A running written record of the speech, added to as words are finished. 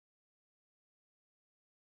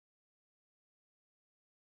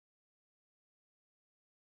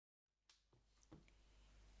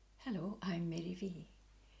Hello, I'm Mary V.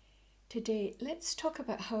 Today, let's talk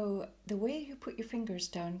about how the way you put your fingers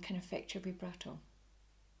down can affect your vibrato.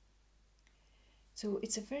 So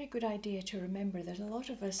it's a very good idea to remember that a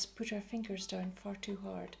lot of us put our fingers down far too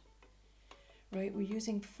hard. Right, we're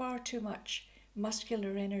using far too much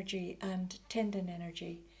muscular energy and tendon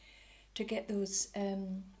energy to get those,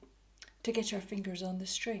 to get our fingers on the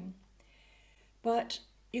string. But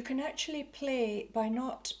you can actually play by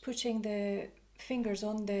not putting the fingers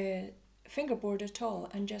on the fingerboard at all,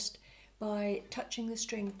 and just by touching the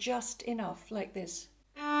string just enough, like this.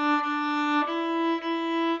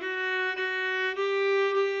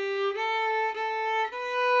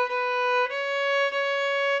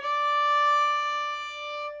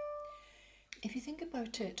 If you think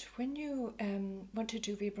about it, when you want to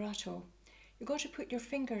do vibrato, you've got to put your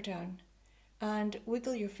finger down and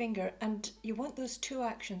wiggle your finger, and you want those two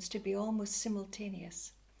actions to be almost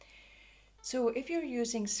simultaneous. So if you're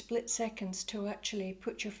using split seconds to actually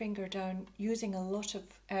put your finger down using a lot of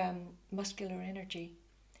muscular energy,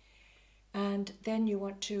 and then you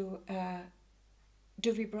want to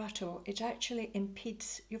do vibrato, it actually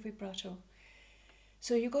impedes your vibrato.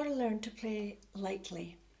 So you've got to learn to play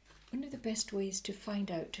lightly. One of the best ways to find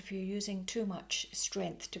out if you're using too much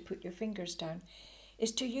strength to put your fingers down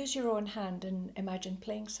is to use your own hand and imagine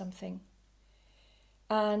playing something.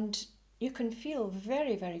 And you can feel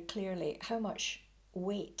very, very clearly how much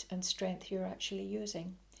weight and strength you're actually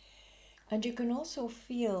using. And you can also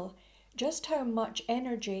feel just how much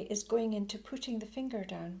energy is going into putting the finger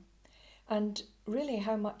down, and really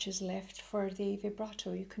how much is left for the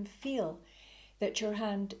vibrato. You can feel that your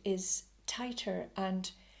hand is tighter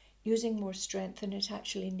and using more strength than it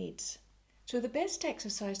actually needs. So the best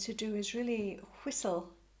exercise to do is really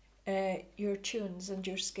whistle your tunes and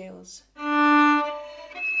your scales.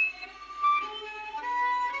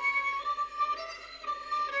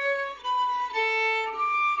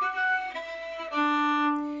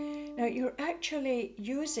 Now you're actually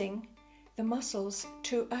using the muscles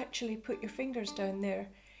to actually put your fingers down there.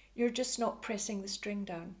 You're just not pressing the string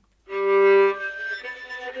down.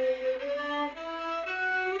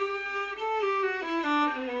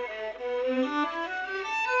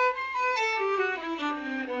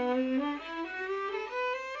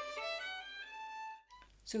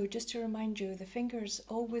 So just to remind you, the fingers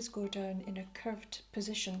always go down in a curved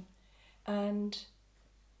position, and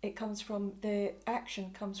the action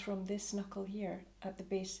comes from this knuckle here at the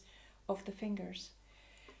base of the fingers.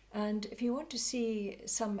 And if you want to see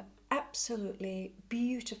some absolutely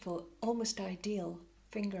beautiful, almost ideal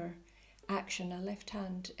finger action, a left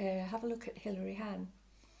hand, have a look at Hilary Hahn,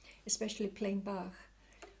 especially playing Bach.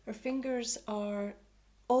 Her fingers are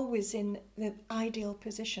always in the ideal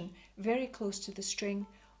position, very close to the string,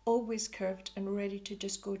 always curved and ready to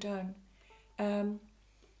just go down.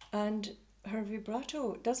 And her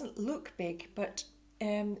vibrato doesn't look big, but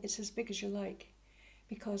it's as big as you like,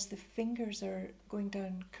 because the fingers are going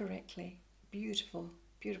down correctly. Beautiful,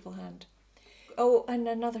 beautiful hand. Oh, and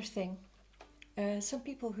another thing, some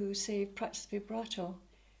people who say practice vibrato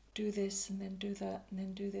do this and then do that and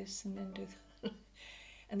then do this and then do that.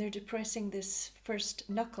 And they're depressing this first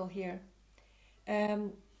knuckle here.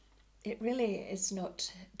 It really is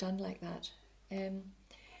not done like that.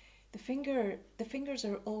 The fingers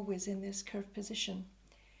are always in this curved position,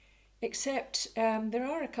 except there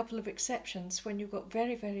are a couple of exceptions when you've got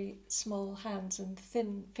very, very small hands and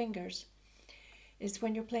thin fingers. Is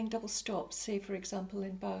when you're playing double stops, say for example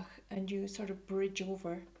in Bach, and you sort of bridge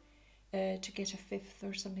over to get a fifth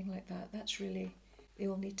or something like that. That's really the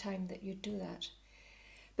only time that you do that.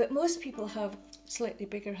 But most people have slightly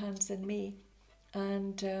bigger hands than me,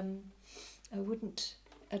 and I wouldn't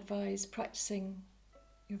advise practicing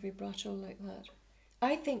your vibrato like that.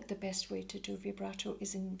 I think the best way to do vibrato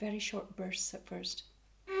is in very short bursts at first,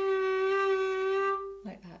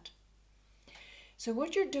 like that. So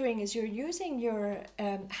what you're doing is you're using your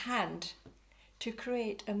hand to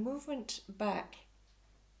create a movement back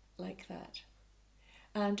like that,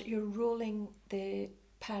 and you're rolling the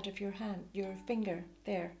pad of your hand, your finger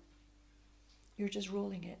there. You're just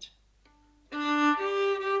rolling it.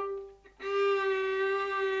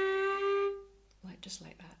 Just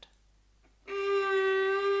like that.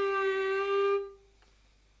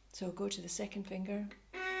 So go to the second finger.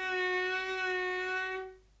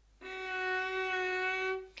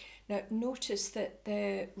 Now notice that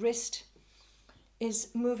the wrist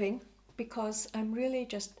is moving because I'm really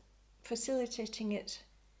just facilitating it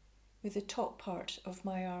with the top part of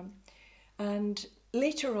my arm. And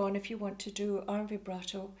later on, if you want to do arm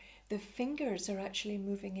vibrato, the fingers are actually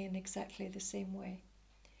moving in exactly the same way.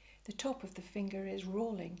 The top of the finger is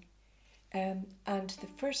rolling and the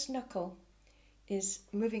first knuckle is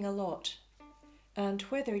moving a lot. And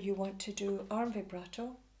whether you want to do arm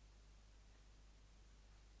vibrato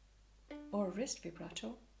or wrist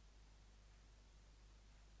vibrato,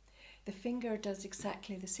 the finger does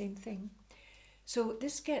exactly the same thing. So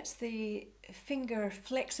this gets the finger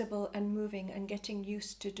flexible and moving and getting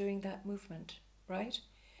used to doing that movement, right?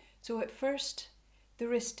 So at first, the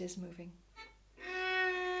wrist is moving.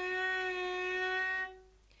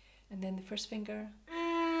 And then the first finger.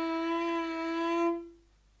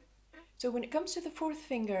 So when it comes to the fourth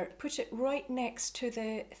finger, put it right next to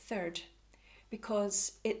the third,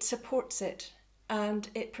 because it supports it and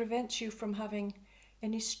it prevents you from having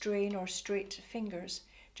any strain or straight fingers.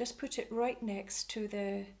 Just put it right next to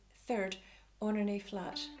the third on an A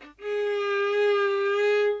flat.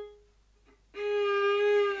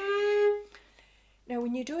 Now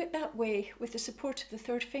when you do it that way with the support of the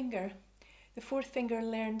third finger, the fourth finger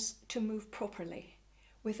learns to move properly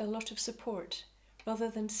with a lot of support, rather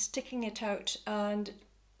than sticking it out and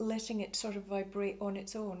letting it sort of vibrate on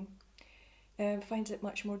its own. Finds it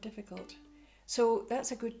much more difficult. So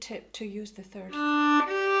that's a good tip, to use the third.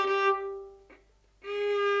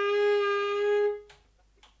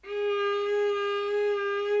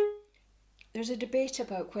 There's a debate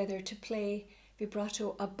about whether to play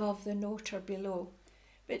vibrato above the note or below,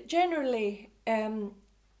 but generally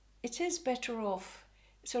it is better off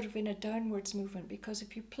sort of in a downwards movement, because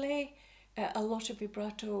if you play a lot of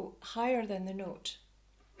vibrato higher than the note,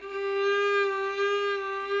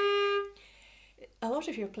 a lot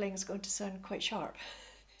of your playing is going to sound quite sharp.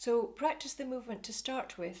 So practice the movement to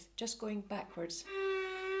start with, just going backwards.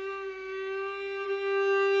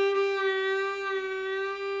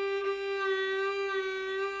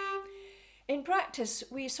 In practice,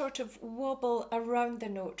 we sort of wobble around the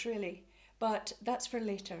note really, but that's for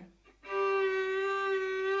later.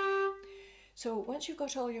 So once you've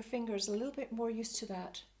got all your fingers a little bit more used to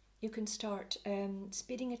that, you can start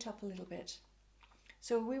speeding it up a little bit.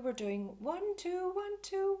 So we were doing 1, 2, 1,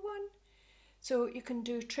 2, 1. So you can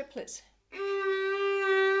do triplets.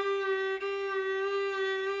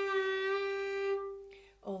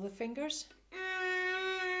 All the fingers.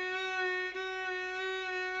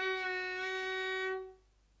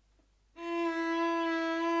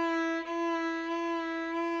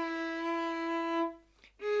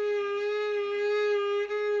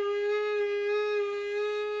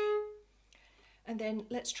 And then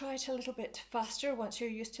let's try it a little bit faster once you're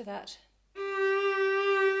used to that.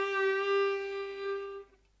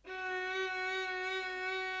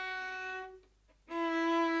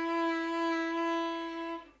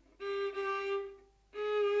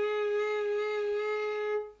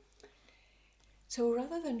 So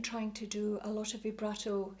rather than trying to do a lot of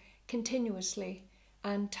vibrato continuously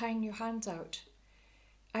and tying your hands out,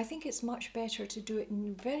 I think it's much better to do it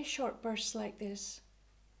in very short bursts like this.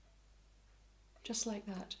 Just like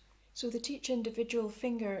that. So that each individual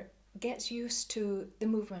finger gets used to the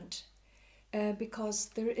movement, because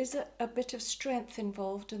there is a bit of strength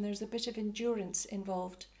involved, and there's a bit of endurance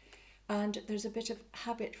involved, and there's a bit of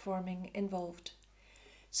habit forming involved.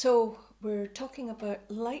 So we're talking about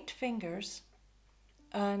light fingers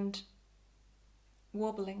and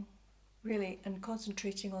wobbling really, and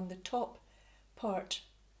concentrating on the top part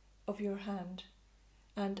of your hand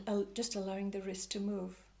and just allowing the wrist to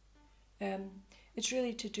move. It's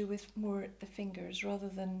really to do with more the fingers rather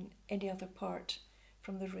than any other part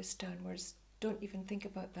from the wrist downwards. Don't even think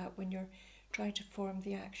about that when you're trying to form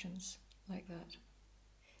the actions like that.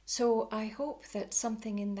 So I hope that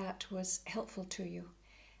something in that was helpful to you,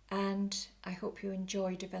 and I hope you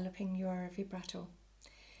enjoy developing your vibrato.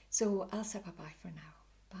 So I'll say bye-bye for now.